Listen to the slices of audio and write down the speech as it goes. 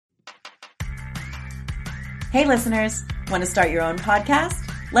Hey listeners, want to start your own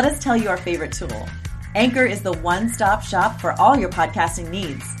podcast? Let us tell you our favorite tool. Anchor is the one-stop shop for all your podcasting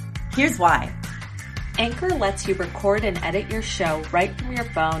needs. Here's why. Anchor lets you record and edit your show right from your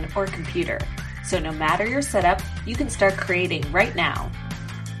phone or computer. So no matter your setup, you can start creating right now.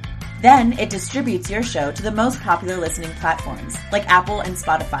 Then it distributes your show to the most popular listening platforms like Apple and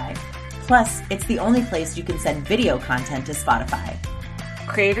Spotify. Plus, it's the only place you can send video content to Spotify.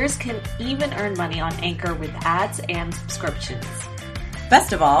 Creators can even earn money on Anchor with ads and subscriptions.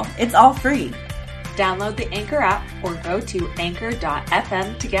 Best of all, it's all free. Download the Anchor app or go to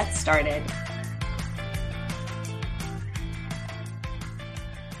anchor.fm to get started.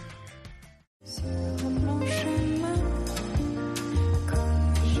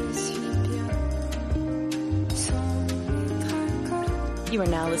 You are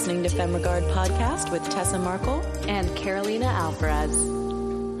now listening to Femme Regard Podcast with Tessa Markle and Carolina Alvarez.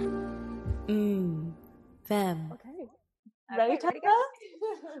 Femme. Okay. Ready, Tessa?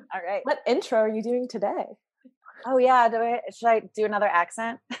 All right. What intro are you doing today? Oh yeah. Should I do another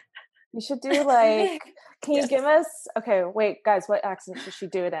accent? You should do like, can you give us, okay, wait guys, what accent should she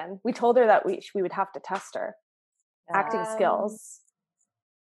do it in? We told her that we would have to test her acting skills.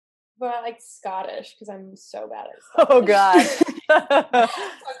 But like Scottish, because I'm so bad at Scottish. Oh God.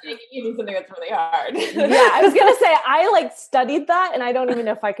 You need something that's really hard. Yeah, I was gonna say I like studied that, and I don't even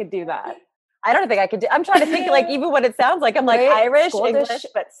know if I could do that. I don't think I could do. I'm trying to think like even what it sounds like. I'm like Right? Irish, Scottish. English,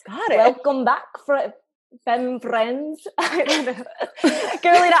 but Scottish. Welcome back, Femme friends. I don't know.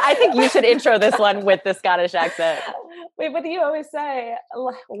 Carolina, I think you should intro this one with the Scottish accent. Wait, what do you always say?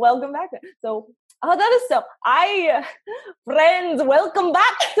 Welcome back. So, that is so. Friends, welcome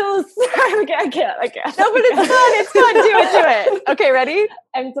back to. I can't. No, but it's fun. It's fun. Do it. Okay, ready?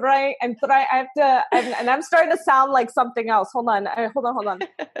 I'm trying. I have to. I'm starting to sound like something else. Hold on.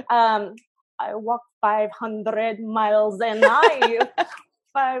 I walked 500 miles and I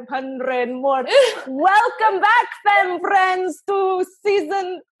 500 more. Welcome back, femme friends, to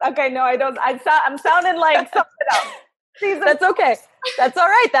season. Okay, no, I don't. I'm sounding like something else. That's okay. That's all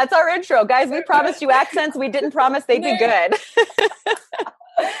right. That's our intro, guys. We promised you accents. We didn't promise they'd be good.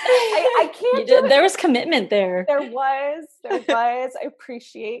 I can't. There was commitment there. There was. I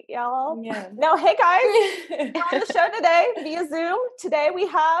appreciate y'all. Yeah. Now, hey guys, we're on the show today via Zoom. Today we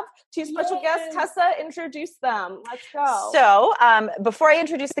have two special guests. Tessa, introduce them. Let's go. So before I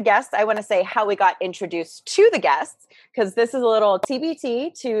introduce the guests, I want to say how we got introduced to the guests, because this is a little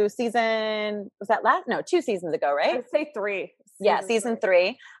TBT to season, was that last? No, 2 seasons ago, right? I'd say 3. Season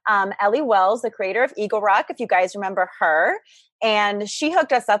 3. Ellie Wells, the creator of Eagle Rock, if you guys remember her. And she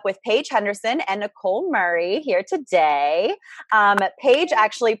hooked us up with Paige Henderson and Nicole Murray here today. Paige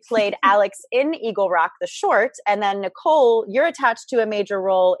actually played Alex in Eagle Rock, the short. And then Nicole, you're attached to a major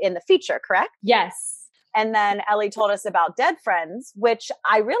role in the feature, correct? Yes. And then Ellie told us about Dead Friends, which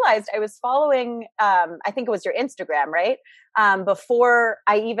I realized I was following, I think it was your Instagram, right? Before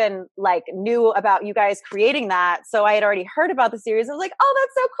I even like knew about you guys creating that. So I had already heard about the series. I was like, oh,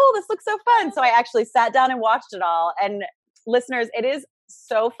 that's so cool. This looks so fun. So I actually sat down and watched it all. And listeners, it is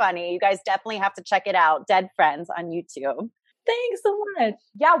so funny. You guys definitely have to check it out. Dead Friends on YouTube. Thanks so much.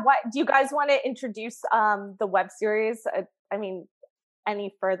 Yeah. What do you guys want to introduce the web series? I mean,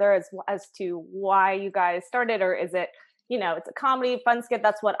 any further as to why you guys started, or is it, it's a comedy fun skit?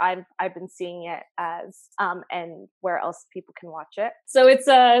 That's what I've been seeing it as, and where else people can watch it. So it's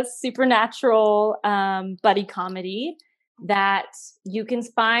a supernatural buddy comedy that you can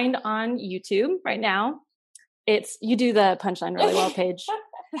find on YouTube right now. You do the punchline really well, Paige.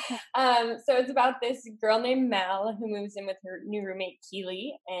 So it's about this girl named Mel who moves in with her new roommate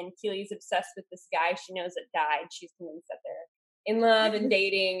Keely, and Keely's obsessed with this guy she knows that died. She's convinced that they're in love and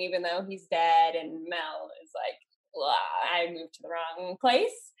dating, even though he's dead. And Mel is like, I moved to the wrong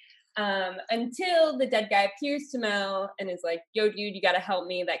place. Until the dead guy appears to Mel and is like, yo, dude, you got to help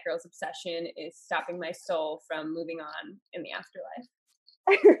me. That girl's obsession is stopping my soul from moving on in the afterlife.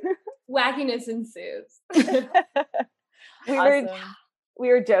 Wackiness ensues. We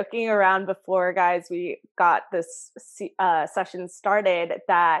were joking around before, guys. We got this session started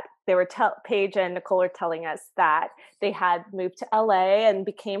that they were Paige and Nicole were telling us that they had moved to LA and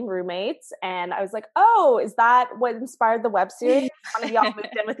became roommates. And I was like, oh, is that what inspired the web series? One of y'all moved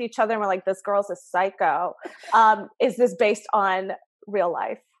in with each other and we're like, this girl's a psycho. Is this based on real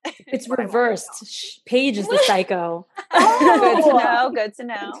life? It's reversed. Paige is the psycho. Oh. Good to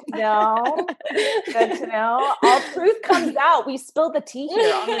know. Good to know. All truth comes out. We spilled the tea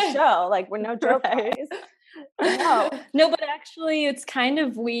here on the show. Like, we're no joke, guys. No, but actually it's kind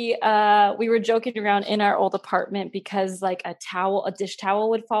of, we were joking around in our old apartment because like a dish towel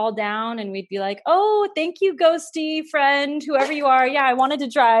would fall down and we'd be like, oh, thank you, ghosty friend, whoever you are. Yeah, I wanted to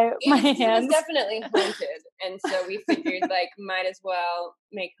dry my hands. It was definitely haunted. And so we figured like might as well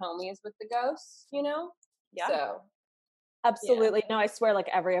make homies with the ghosts, you know? Yeah. So Absolutely. No, I swear like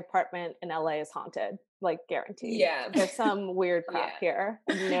every apartment in LA is haunted, like guaranteed. Yeah. There's some weird crap here.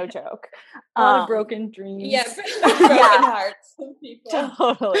 No joke. A lot of broken dreams. Yeah, broken hearts of people.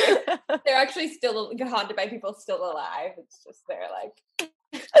 Totally. They're actually still haunted by people still alive. It's just they're like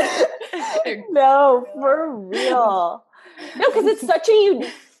No, for real. No, because it's such a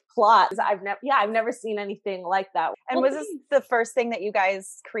unique plot. I've never seen anything like that. And was this the first thing that you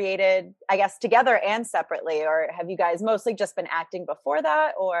guys created, I guess, together and separately, or have you guys mostly just been acting before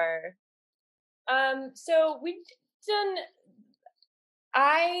that, or? So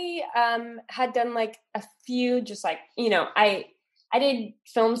I had done like a few, just like, you know, I did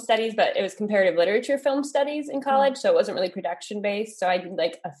film studies, but it was comparative literature film studies in college. So it wasn't really production based. So I did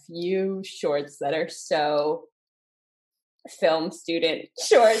like a few shorts that are so film student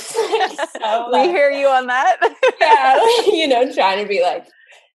shorts. So, we hear you on that. Yeah, you know, trying to be like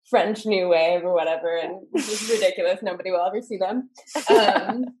French New Wave or whatever, and it's just ridiculous. Nobody will ever see them.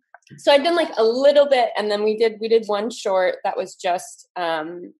 So I'd done like a little bit, and then we did one short that was just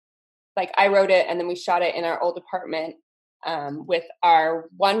like I wrote it, and then we shot it in our old apartment with our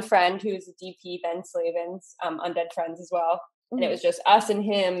one friend who's a DP, Ben Slavens, Undead Friends as well. And it was just us and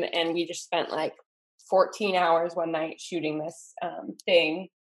him, and we just spent like 14 hours one night shooting this thing,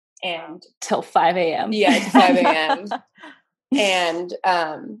 and till 5 a.m. Yeah, till 5 a.m. And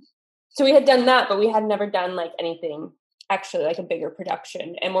so we had done that, but we had never done like anything actually like a bigger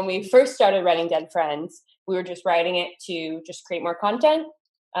production. And when we first started writing Dead Friends, we were just writing it to just create more content,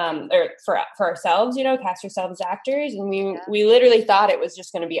 or for ourselves, you know, cast ourselves as actors. And we literally thought it was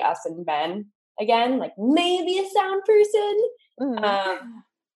just going to be us and Ben again, like maybe a sound person.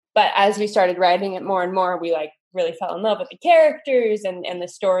 But as we started writing it more and more, we like really fell in love with the characters and the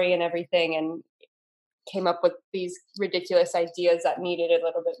story and everything, and came up with these ridiculous ideas that needed a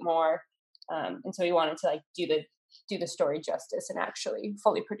little bit more. And so we wanted to like do the story justice and actually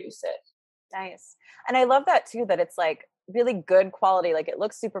fully produce it. Nice. And I love that too, that it's like really good quality. Like it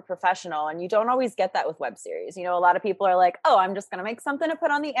looks super professional, and you don't always get that with web series. You know, a lot of people are like, oh, I'm just going to make something to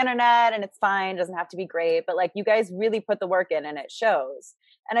put on the internet and it's fine. It doesn't have to be great. But like you guys really put the work in and it shows.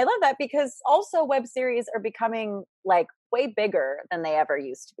 And I love that, because also web series are becoming like way bigger than they ever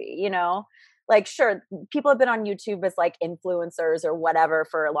used to be, you know? Like, sure, people have been on YouTube as like influencers or whatever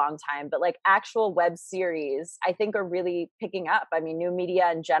for a long time, but like actual web series, I think are really picking up. I mean, new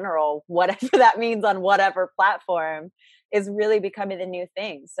media in general, whatever that means on whatever platform, is really becoming the new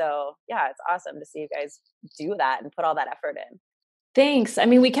thing. So yeah, it's awesome to see you guys do that and put all that effort in. Thanks. I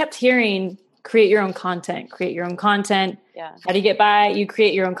mean, we kept hearing, create your own content. Yeah. How do you get by? You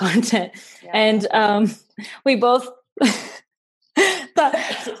create your own content. Yeah. And we both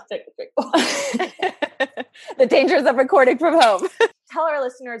the dangers of recording from home. Tell our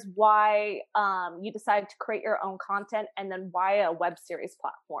listeners why you decided to create your own content, and then why a web series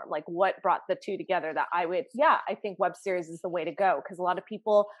platform. Like what brought the two together that I think web series is the way to go, because a lot of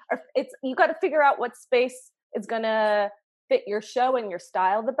people you got to figure out what space is going to fit your show and your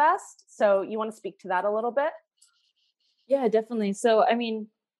style the best. So you want to speak to that a little bit? Yeah, definitely. So, I mean,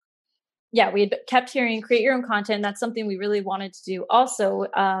 yeah, we had kept hearing create your own content. That's something we really wanted to do. Also,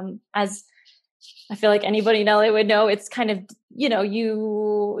 as I feel like anybody in LA would know, it's kind of, you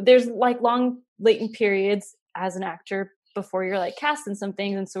know, there's like long latent periods as an actor before you're like cast in some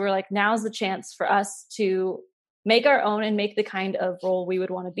things. And so we're like, now's the chance for us to make our own and make the kind of role we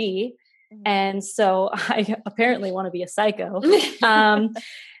would want to be. And so I apparently want to be a psycho.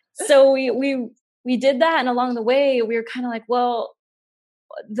 So we did that. And along the way, we were kind of like, well,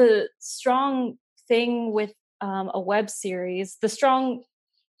 the strong thing with a web series, the strong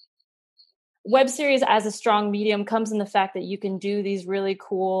web series as a strong medium comes in the fact that you can do these really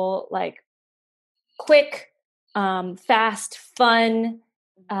cool, like quick, fast, fun,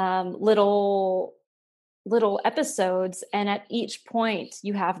 little episodes. And at each point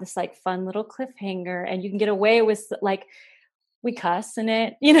you have this like fun little cliffhanger, and you can get away with like, we cuss in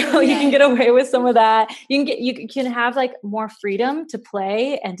it, you know, you can get away with some of that. You can have like more freedom to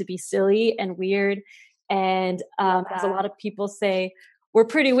play and to be silly and weird. And as a lot of people say, we're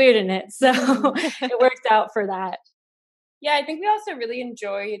pretty weird in it. So it worked out for that. Yeah, I think we also really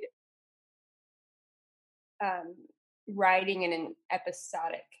enjoyed writing in an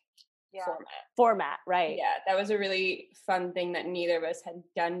episodic format, right? Yeah, that was a really fun thing that neither of us had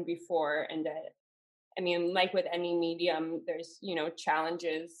done before, and I mean, like with any medium, there's, you know,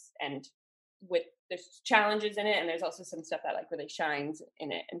 challenges, and there's challenges in it, and there's also some stuff that like really shines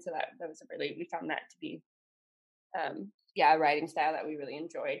in it. And so that was we found that to be a writing style that we really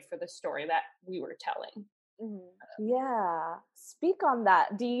enjoyed for the story that we were telling. Yeah. Speak on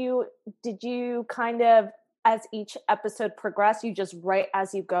that. Did you kind of, as each episode progressed, you just write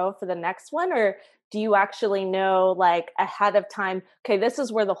as you go for the next one, or do you actually know like ahead of time, okay, this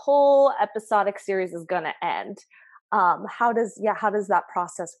is where the whole episodic series is going to end? How does that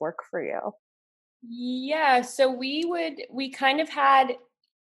process work for you? Yeah, so we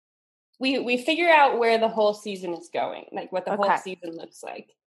figure out where the whole season is going, like what the whole season looks like.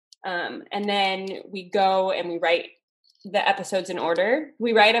 And then we go and we write the episodes in order.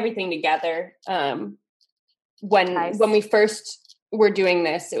 We write everything together. When we first were doing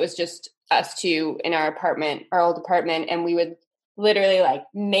this, it was just us two in our old apartment, and we would literally like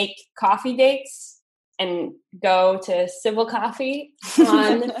make coffee dates and go to Civil Coffee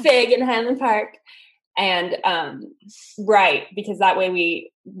on Fig in Highland Park and write, because that way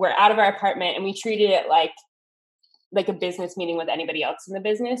we were out of our apartment and we treated it like a business meeting with anybody else in the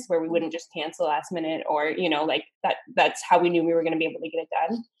business, where we wouldn't just cancel last minute, or, you know, like that's how we knew we were going to be able to get it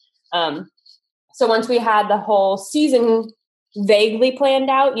done. So once we had the whole season vaguely planned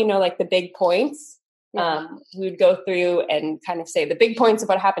out, you know, like the big points, we would go through and kind of say the big points of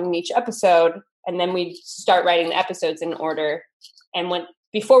what happened in each episode. And then we'd start writing the episodes in order. And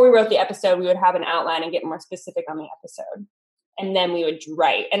before we wrote the episode, we would have an outline and get more specific on the episode. And then we would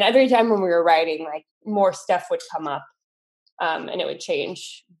write. And every time when we were writing, like more stuff would come up and it would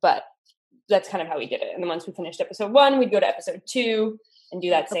change. But that's kind of how we did it. And then once we finished episode 1, we'd go to episode 2 and do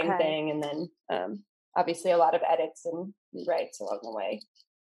that same thing. And then obviously a lot of edits and rewrites along the way.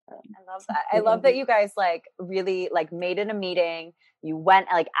 I love that. I love that you guys like really like made it a meeting. You went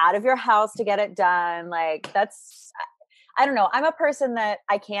like out of your house to get it done. Like I don't know. I'm a person that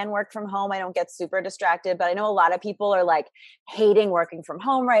I can work from home. I don't get super distracted, but I know a lot of people are like hating working from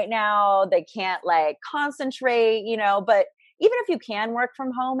home right now. They can't like concentrate, you know, but even if you can work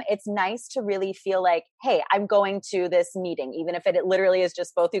from home, it's nice to really feel like, hey, I'm going to this meeting, even if it literally is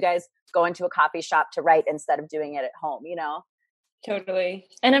just both you guys going to a coffee shop to write instead of doing it at home, you know? Totally.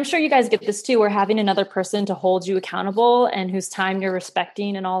 And I'm sure you guys get this too, where having another person to hold you accountable and whose time you're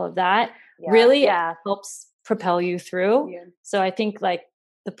respecting and all of that really helps propel you through. Yeah. So I think like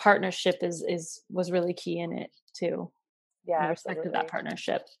the partnership was really key in it too. Yeah, I respected that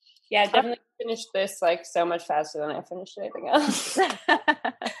partnership. Yeah, definitely finished this like so much faster than I finished anything else.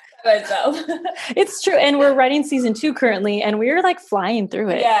 Myself. It's true. And we're writing season 2 currently, and we're like flying through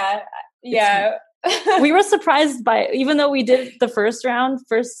it. Yeah. We were surprised by, even though we did the first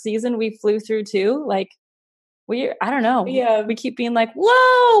season, we flew through 2. Like I don't know. Yeah. We keep being like,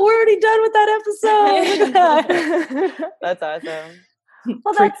 whoa, we're already done with that episode. That's awesome.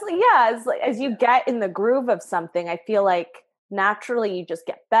 Well, that's, as you get in the groove of something, I feel like naturally you just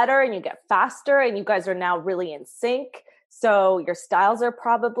get better and you get faster, and you guys are now really in sync. So your styles are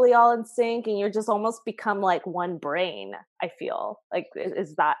probably all in sync, and you're just almost become like one brain. I feel like,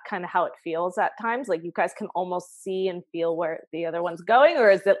 is that kind of how it feels at times? Like you guys can almost see and feel where the other one's going,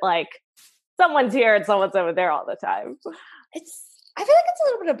 or is it like someone's here and someone's over there all the time? I feel like it's a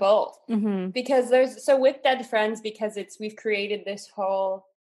little bit of both, because with Dead Friends, because we've created this whole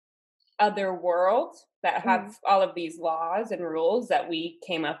other world that have all of these laws and rules that we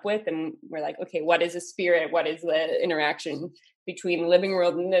came up with, and we're like, okay, what is a spirit? What is the interaction between the living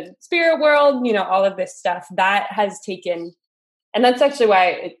world and the spirit world? You know, all of this stuff that has taken, and that's actually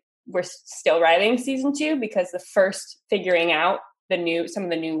why we're still writing season 2, because the first figuring out some of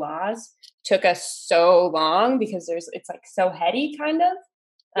the new laws took us so long, because it's like so heady kind of.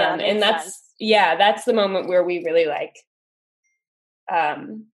 And that's the moment where we really like,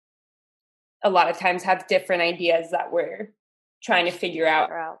 a lot of times have different ideas that we're trying to figure out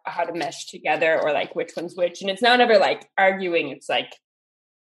how to mesh together, or like which one's which. And it's not ever like arguing. It's like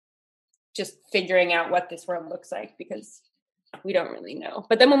just figuring out what this world looks like, because we don't really know.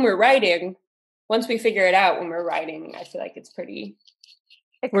 But then when we're writing, once we figure it out, when we're writing, I feel like it's pretty...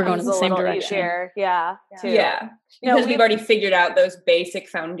 We're going in the same direction. Easier. Yeah. Because we've already figured out those basic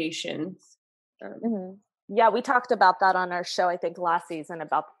foundations. Yeah, we talked about that on our show, I think last season,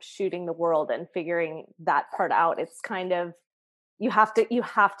 about shooting the world and figuring that part out. It's kind of, you have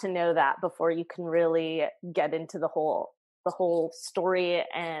to know that before you can really get into the whole story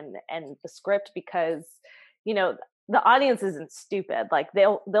and the script, because, you know, the audience isn't stupid. Like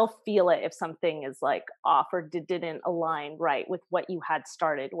they'll feel it if something is like off or didn't align right with what you had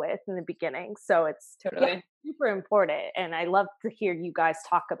started with in the beginning. So it's totally super important. And I love to hear you guys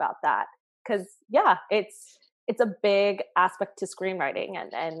talk about that, because it's a big aspect to screenwriting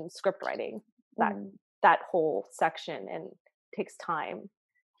and script writing, that whole section, and takes time.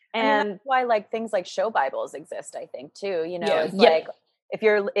 And that's why like things like show Bibles exist, I think too, you know, it's Yeah. like if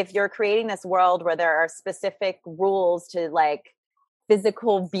you're creating this world where there are specific rules to like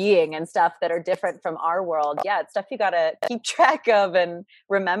physical being and stuff that are different from our world, it's stuff you got to keep track of and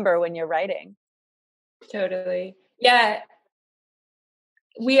remember when you're writing. Totally. Yeah.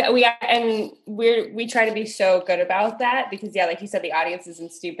 We try to be so good about that because like you said, the audience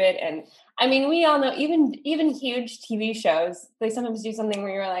isn't stupid. And I mean, we all know even huge TV shows, they sometimes do something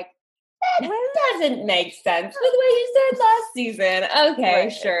where you're like, that doesn't make sense with what you said last season. Okay,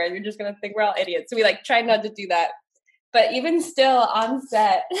 right. Sure. You're just going to think we're all idiots. So we like try not to do that. But even still on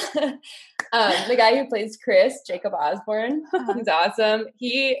set, the guy who plays Chris, Jacob Osborne, he's awesome.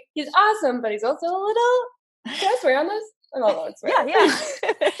 He's awesome, but he's also a little, can I swear on this? I'm not allowed to swear. Yeah.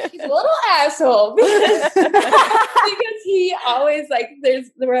 He's a little asshole because he always like, there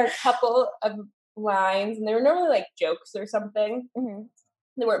were a couple of lines and they were normally like jokes or something. Mm-hmm.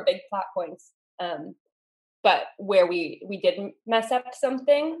 They weren't big plot points. But where we didn't mess up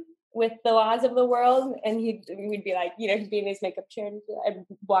something with the laws of the world, and we'd be like, you know, he'd be in his makeup chair and I'd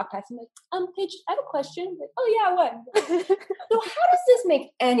walk past him like, Paige, I have a question. Like, oh yeah, what? So how does this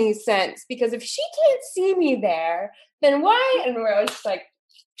make any sense? Because if she can't see me there, then why? And we're always just like,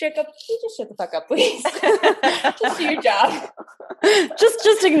 Jacob, can you just shut the fuck up, please? Just do your job.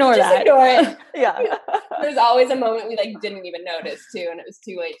 Just ignore that. Ignore it. Yeah. There's always a moment we like didn't even notice too, and it was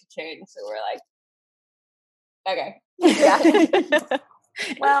too late to change. So we're like, okay. Yeah.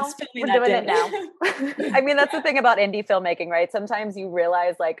 Well, we're doing it now. I mean, that's the thing about indie filmmaking, right? Sometimes you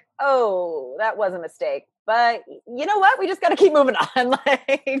realize like, oh, that was a mistake, but you know what? We just got to keep moving on.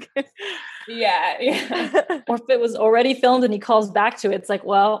 Like, yeah. Or if it was already filmed and he calls back to it, it's like,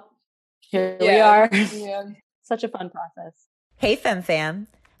 well, here we are. Yeah. Such a fun process. Hey, FemFam.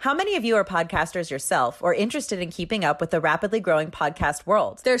 How many of you are podcasters yourself or interested in keeping up with the rapidly growing podcast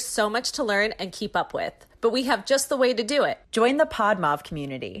world? There's so much to learn and keep up with, but we have just the way to do it. Join the Podmov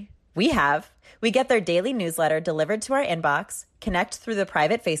community. We get their daily newsletter delivered to our inbox, connect through the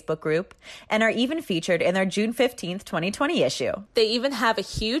private Facebook group, and are even featured in their June 15th, 2020 issue. They even have a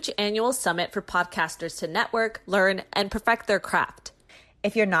huge annual summit for podcasters to network, learn, and perfect their craft.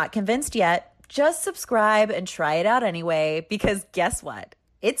 If you're not convinced yet, just subscribe and try it out anyway, because guess what?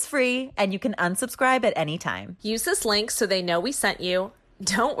 It's free and you can unsubscribe at any time. Use this link so they know we sent you.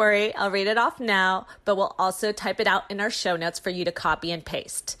 Don't worry, I'll read it off now, but we'll also type it out in our show notes for you to copy and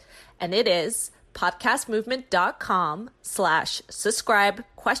paste. And it is podcastmovement.com/subscribe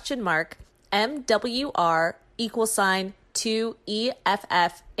MWR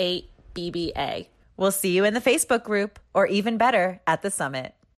 =2EFF8BBA. We'll see you in the Facebook group, or even better, at the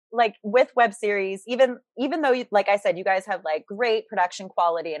summit. Like with web series, even though, like I said, you guys have like great production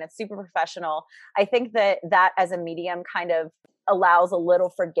quality and it's super professional, I think that as a medium kind of allows a little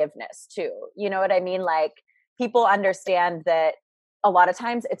forgiveness too. You know what I mean? Like people understand that a lot of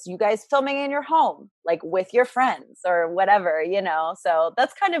times it's you guys filming in your home, like with your friends or whatever, you know? So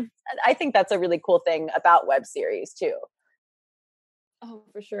that's kind of, I think that's a really cool thing about web series too. Oh,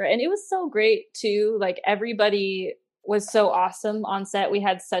 for sure. And it was so great too. Like everybody was so awesome on set. We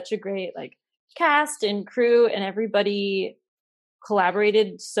had such a great like cast and crew, and everybody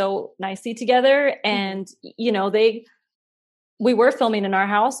collaborated so nicely together. And, you know, we were filming in our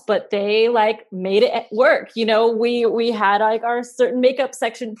house, but they like made it work. You know, we had like our certain makeup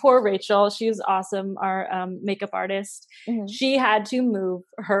section. Poor Rachel. She was awesome. Our makeup artist. Mm-hmm. She had to move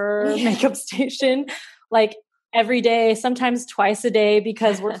her makeup station like every day, sometimes twice a day,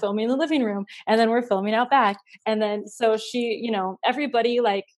 because we're filming in the living room and then we're filming out back. And then, so she, you know, everybody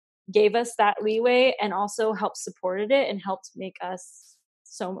like gave us that leeway and also helped supported it and helped make us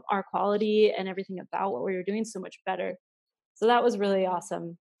our quality and everything about what we were doing so much better. So that was really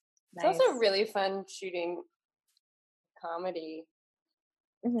awesome. It's also really fun shooting comedy.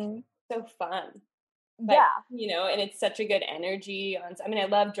 Mm-hmm. So fun. But, you know, and it's such a good energy I mean, I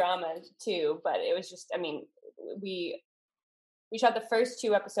love drama too, but it was just, I mean, we shot the first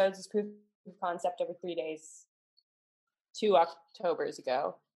 2 episodes as proof of concept over 3 days 2 Octobers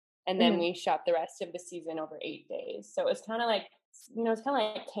ago, and then we shot the rest of the season over 8 days. So it was kind of like, you know, it's kind of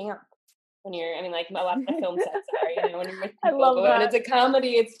like camp when you're, I mean, like a lot of the film sets are, you know, when you're with people. I love that. When it's a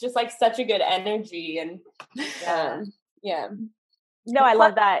comedy, it's just like such a good energy, and No, I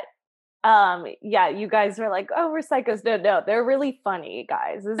love that. You guys were like, oh, we're psychos. No, they're really funny,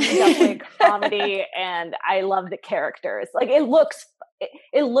 guys. This is definitely a comedy, and I love the characters. Like it looks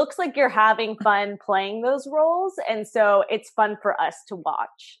it looks like you're having fun playing those roles, and so it's fun for us to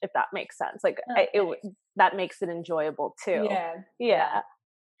watch, if that makes sense. Like that makes it enjoyable too. Yeah.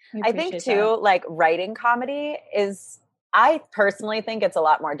 I think too, like writing comedy I personally think it's a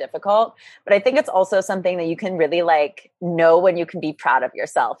lot more difficult, but I think it's also something that you can really like know when you can be proud of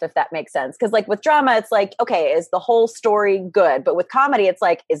yourself, if that makes sense. Cause like with drama, it's like, okay, is the whole story good? But with comedy, it's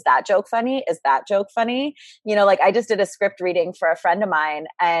like, is that joke funny? Is that joke funny? You know, like I just did a script reading for a friend of mine,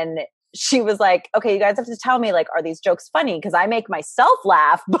 and she was like, okay, you guys have to tell me, like, are these jokes funny? Because I make myself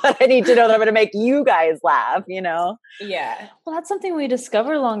laugh, but I need to know that I'm going to make you guys laugh, you know? Yeah. Well, that's something we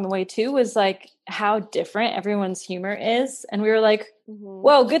discovered along the way too, was like how different everyone's humor is. And we were like,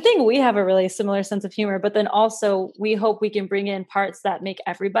 well, good thing we have a really similar sense of humor, but then also we hope we can bring in parts that make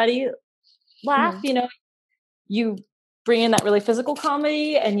everybody laugh. You know, you bring in that really physical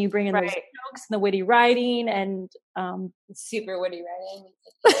comedy, and you bring in those jokes and the witty writing, and super witty writing.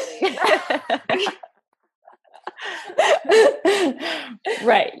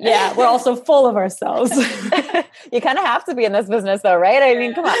 Right. Yeah. We're also full of ourselves. You kind of have to be in this business though, right? I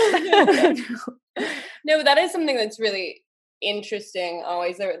mean, come on. No, but that is something that's really interesting.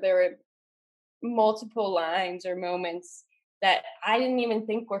 Always there were multiple lines or moments that I didn't even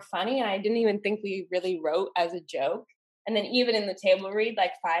think were funny, and I didn't even think we really wrote as a joke. And then even in the table read,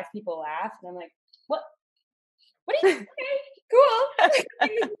 like 5 people laughed, and I'm like, what are you, okay, cool.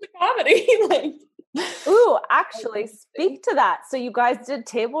 This is a comedy. Like, ooh, actually speak to that. So you guys did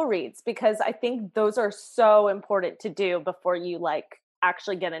table reads, because I think those are so important to do before you like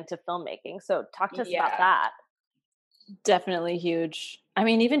actually get into filmmaking. So talk to us about that. Definitely huge. I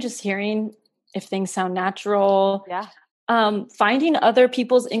mean, even just hearing if things sound natural. Yeah. Finding other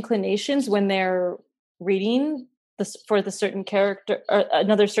people's inclinations when they're reading this for the certain character or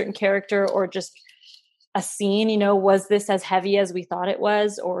another certain character, or just a scene, you know, was this as heavy as we thought it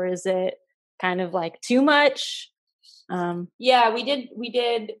was, or is it kind of like too much? Yeah, we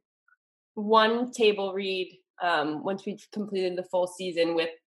did one table read once we completed the full season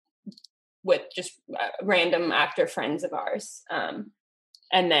with just random actor friends of ours, and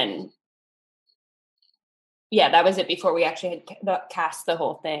then that was it before we actually had cast the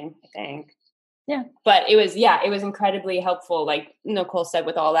whole thing, I think. Yeah. But it was incredibly helpful, like Nicole said,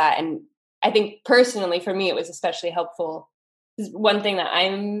 with all that. And I think personally for me, it was especially helpful. One thing that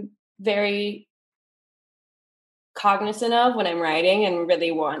I'm very cognizant of when I'm writing and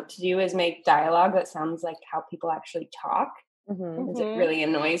really want to do is make dialogue that sounds like how people actually talk. Because it really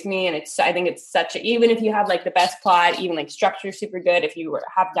annoys me. And I think it's even if you have like the best plot, even like structure super good, if you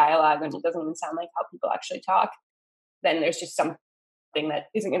have dialogue and it doesn't even sound like how people actually talk, then there's just something that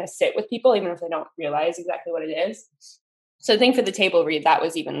isn't going to sit with people, even if they don't realize exactly what it is. So I think for the table read, that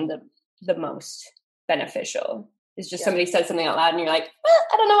was even the most beneficial. It's just somebody says something out loud and you're like,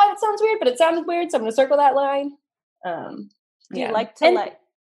 I don't know why that sounds weird, but it sounded weird, so I'm going to circle that line. Do you like to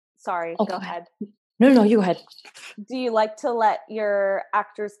sorry, go ahead. No, you go ahead. Do you like to let your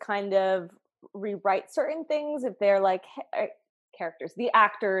actors kind of rewrite certain things if they're like characters, the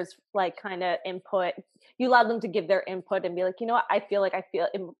actors like kind of input? You allow them to give their input and be like, you know what, I feel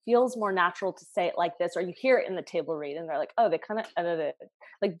it feels more natural to say it like this, or you hear it in the table read and they're like, oh, they kind of edited it.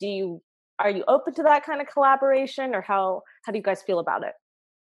 Like, are you open to that kind of collaboration, or how do you guys feel about it?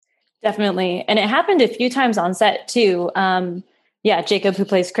 Definitely. And it happened a few times on set too. Jacob, who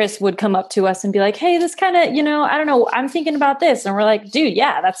plays Chris, would come up to us and be like, hey, this kind of, you know, I don't know, I'm thinking about this. And we're like, dude,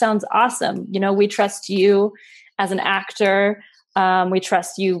 yeah, that sounds awesome. You know, we trust you as an actor. We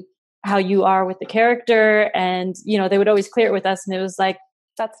trust you, how you are with the character. And, you know, they would always clear it with us. And it was like,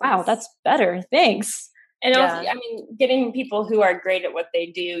 wow, nice. That's better. Thanks. And also, I mean, getting people who are great at what they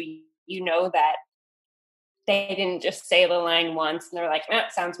do, you know, that they didn't just say the line once and they're like,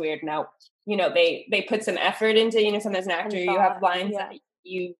 it sounds weird. No, you know, they put some effort into, you know, sometimes an actor, you have lines that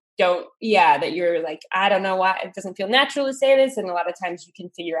you don't, that you're like, I don't know why it doesn't feel natural to say this. And a lot of times you can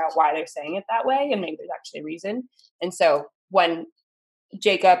figure out why they're saying it that way. And maybe there's actually a reason. And so when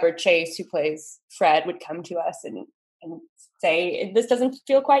Jacob or Chase, who plays Fred, would come to us and say, this doesn't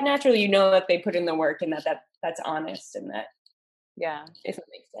feel quite natural, you know, that they put in the work and that's honest, and that, if it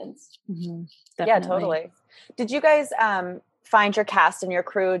makes sense. Mm-hmm. Yeah, totally. Did you guys find your cast and your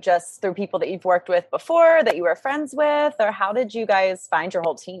crew just through people that you've worked with before, that you were friends with, or how did you guys find your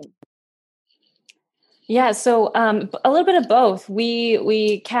whole team? Yeah, so a little bit of both.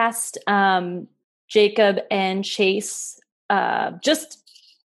 We cast Jacob and Chase just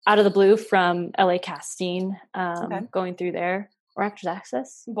out of the blue from LA Casting, going through there, or Actors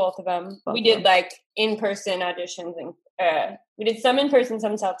Access. Both of them. We did like in-person auditions, and we did some in-person,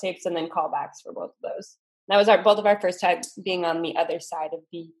 some self-tapes, and then callbacks for both of those. That was both of our first time being on the other side of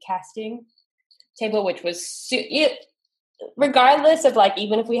the casting table, which was regardless of like,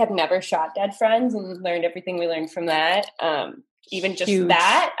 even if we had never shot Dead Friends and learned everything we learned from that, even just huge.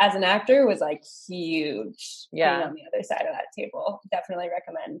 That as an actor was like huge. Yeah. Being on the other side of that table. Definitely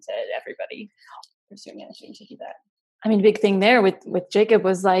recommend to everybody pursuing acting to do that. I mean, big thing there with Jacob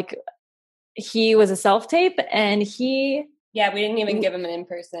was like, he was a self-tape and yeah, we didn't even give him an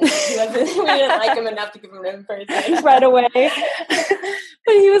in-person. We didn't like him enough to give him an in-person right away.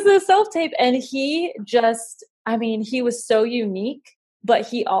 But he was a self-tape and he just, I mean, he was so unique, but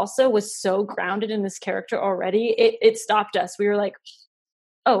he also was so grounded in this character already. It stopped us. We were like,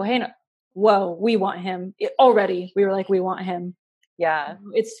 oh, hey, no. Whoa, we want him. Already, we were like, we want him. Yeah.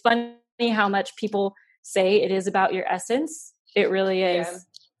 It's funny how much people say it is about your essence. It really is. Yeah.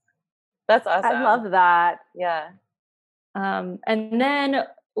 That's awesome. I love that. Yeah. And then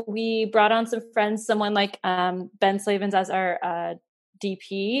we brought on some friends, someone like Ben Slavens as our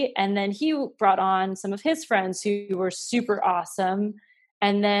DP, and then he brought on some of his friends who were super awesome.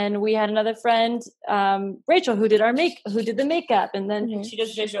 And then we had another friend, Rachel, who did the makeup, and then she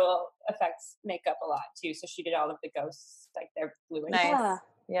does visual effects makeup a lot too. So she did all of the ghosts, like their bluish. Nice.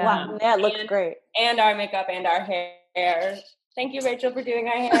 Yeah. Wow. Yeah, it looked great. And our makeup and our hair. Thank you, Rachel, for doing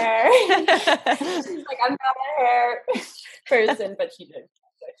our hair. She's like, I'm not a hair person, but she did.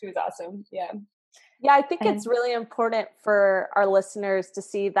 So she was awesome. Yeah. Yeah, I think it's really important for our listeners to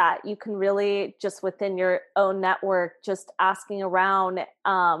see that you can really just within your own network, just asking around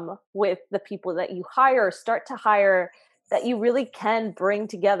with the people that you start to hire, that you really can bring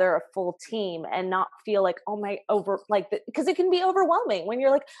together a full team and not feel like, because it can be overwhelming when you're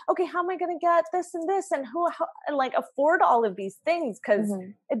like, okay, how am I going to get this and this and and like afford all of these things? Because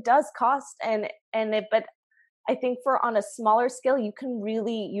it does cost but I think on a smaller scale, you can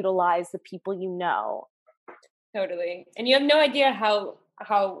really utilize the people you know. Totally. And you have no idea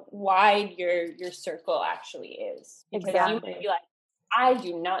how wide your circle actually is. Because exactly. You might be like, I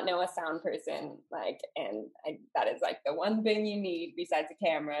do not know a sound person, that is like the one thing you need besides a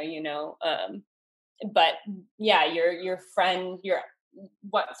camera, you know? But yeah, your friend,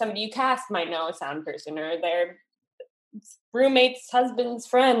 somebody you cast might know a sound person, or their roommate's husband's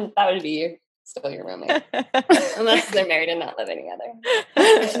friend. That would be still your roommate, unless they're married and not living together,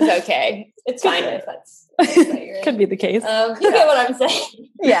 which is okay. It's fine if that's could be the case. You get what I'm saying?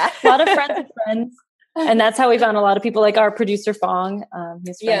 Yeah, a lot of friends of friends, and that's how we found a lot of people, like our producer Fong.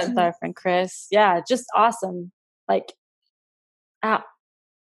 He's friends with our friend Chris. Yeah, just awesome. Like,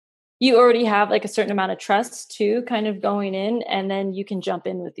 you already have like a certain amount of trust too, kind of going in, and then you can jump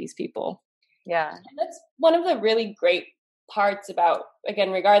in with these people. Yeah, and that's one of the really great parts about,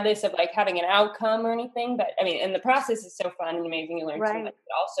 again, regardless of like having an outcome or anything, but I mean, and the process is so fun and amazing. You learn so much,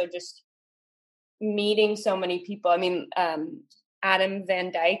 but also just meeting so many people. I mean, Adam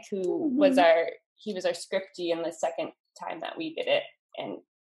Van Dyke, who was our scriptee in the second time that we did it, and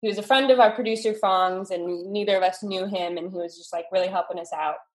he was a friend of our producer Fong's, and neither of us knew him, and he was just like really helping us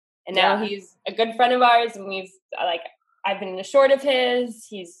out. And now he's a good friend of ours, and I've been in a short of his.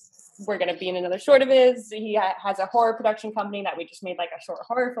 We're going to be in another short of his. He has a horror production company that we just made like a short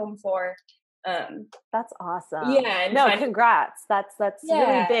horror film for. That's awesong. Yeah. No, congrats. That's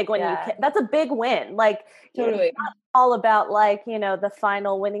really big that's a big win. Like, totally. It's not all about like,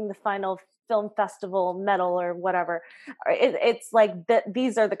 winning the final film festival medal or whatever. It's like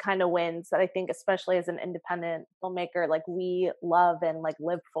these are the kind of wins that I think, especially as an independent filmmaker, like we love and like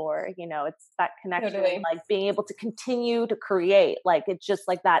live for. It's that connection, totally. Like being able to continue to create. Like it's just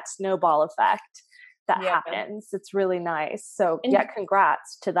like that snowball effect that happens. It's really nice. So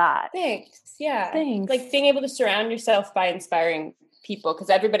congrats to that. Thanks. Yeah. Thanks. Like being able to surround yourself by inspiring people, because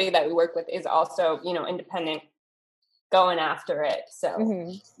everybody that we work with is also, independent, going after it.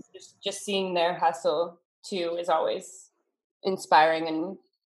 So just seeing their hustle too is always inspiring and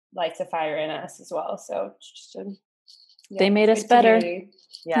lights a fire in us as well. So they made us better.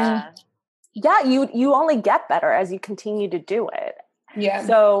 Yeah. You only get better as you continue to do it. Yeah.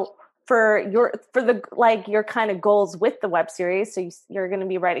 So for your kind of goals with the web series, so you're going to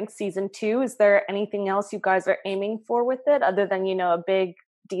be writing season 2. Is there anything else you guys are aiming for with it other than, a big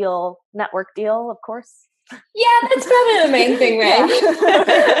deal, network deal, of course? Yeah, that's probably the main thing, right?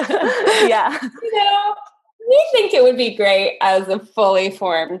 Yeah. We think it would be great as a fully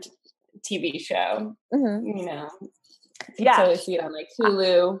formed TV show. You totally see it on like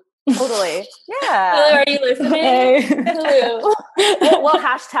Hulu, Totally. Yeah. Hello, are you listening? Hello. We'll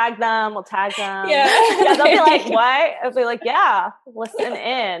hashtag them. We'll tag them. Yeah. Yeah, they'll be like, what? I'll be like, yeah, listen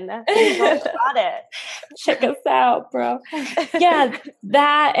in. You guys got it. Check us out, bro. Yeah,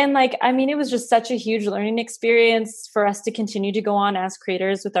 that. And like, I mean, it was just such a huge learning experience for us to continue to go on as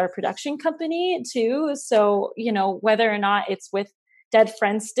creators with our production company too. So, you know, whether or not it's with Dead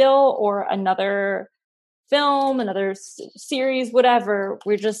Friends still or another film, another series, whatever,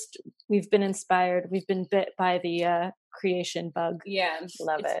 we've been inspired. We've been bit by the creation bug. Yeah.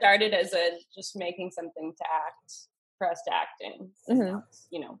 Love it. Started as just making something to act, for us to act in. Mm-hmm.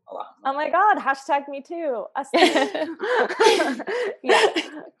 You know, a lot. Oh my God, hashtag me too. Us too. Yeah.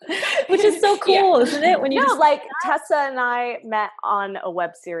 Which is so cool, isn't it? When you like Tessa and I met on a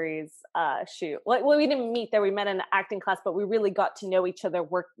web series shoot. Well, we didn't meet there. We met in an acting class, but we really got to know each other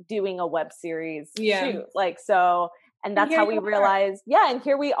doing a web series shoot. Like, so, and that's how we realized, and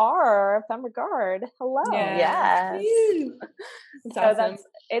here we are, Femme Regard. Hello. Yes. It's awesome.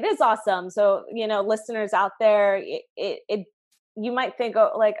 It is awesome. So, you know, listeners out there, you might think,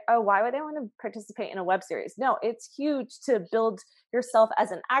 why would I want to participate in a web series? No, it's huge to build yourself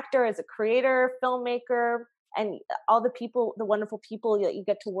as an actor, as a creator, filmmaker, and all the wonderful people that you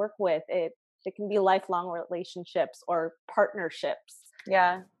get to work with. It can be lifelong relationships or partnerships.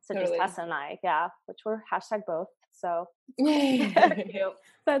 Yeah. Such as Tessa and I, which we're hashtag both. So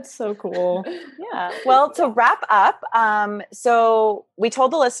that's so cool. Yeah. Well, to wrap up, so we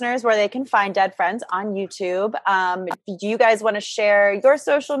told the listeners where they can find Dead Friends on YouTube. Do you guys want to share your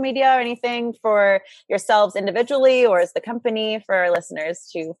social media or anything for yourselves individually or as the company for our listeners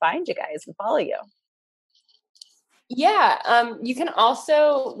to find you guys and follow you? Yeah. You can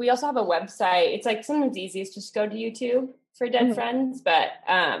we also have a website. It's like sometimes easiest just go to YouTube for Dead Friends, but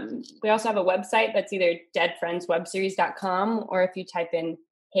we also have a website that's either deadfriendswebseries.com or if you type in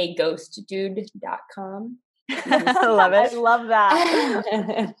heyghostdude.com. I love it. I love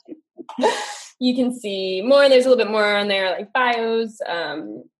that. You can see more. There's a little bit more on there, like bios,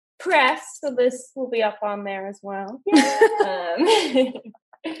 press. So this will be up on there as well.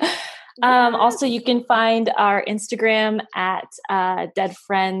 Also, you can find our Instagram at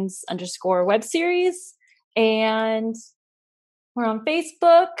deadfriends_webseries, and we're on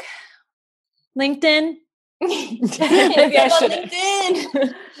Facebook, LinkedIn.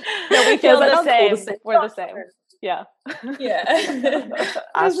 LinkedIn. No, we feel the same. We're the same. Yeah. Yeah.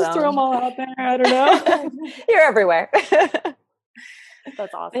 Awesome. Just throw them all out there. I don't know. You're everywhere.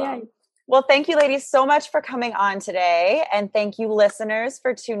 That's awesome. Yeah. Well, thank you, ladies, so much for coming on today. And thank you, listeners,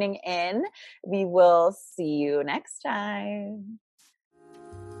 for tuning in. We will see you next time.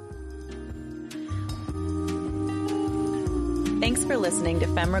 Thanks for listening to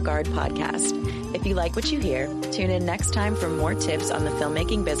Femme Regard Podcast. If you like what you hear, tune in next time for more tips on the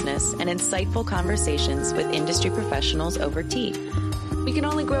filmmaking business and insightful conversations with industry professionals over tea. We can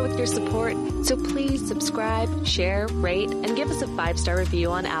only grow with your support, so please subscribe, share, rate, and give us a 5-star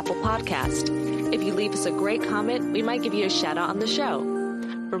review on Apple Podcast. If you leave us a great comment, we might give you a shout out on the show.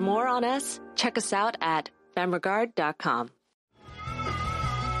 For more on us, check us out at femregard.com.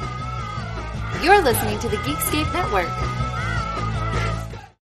 You're listening to the Geekscape Network.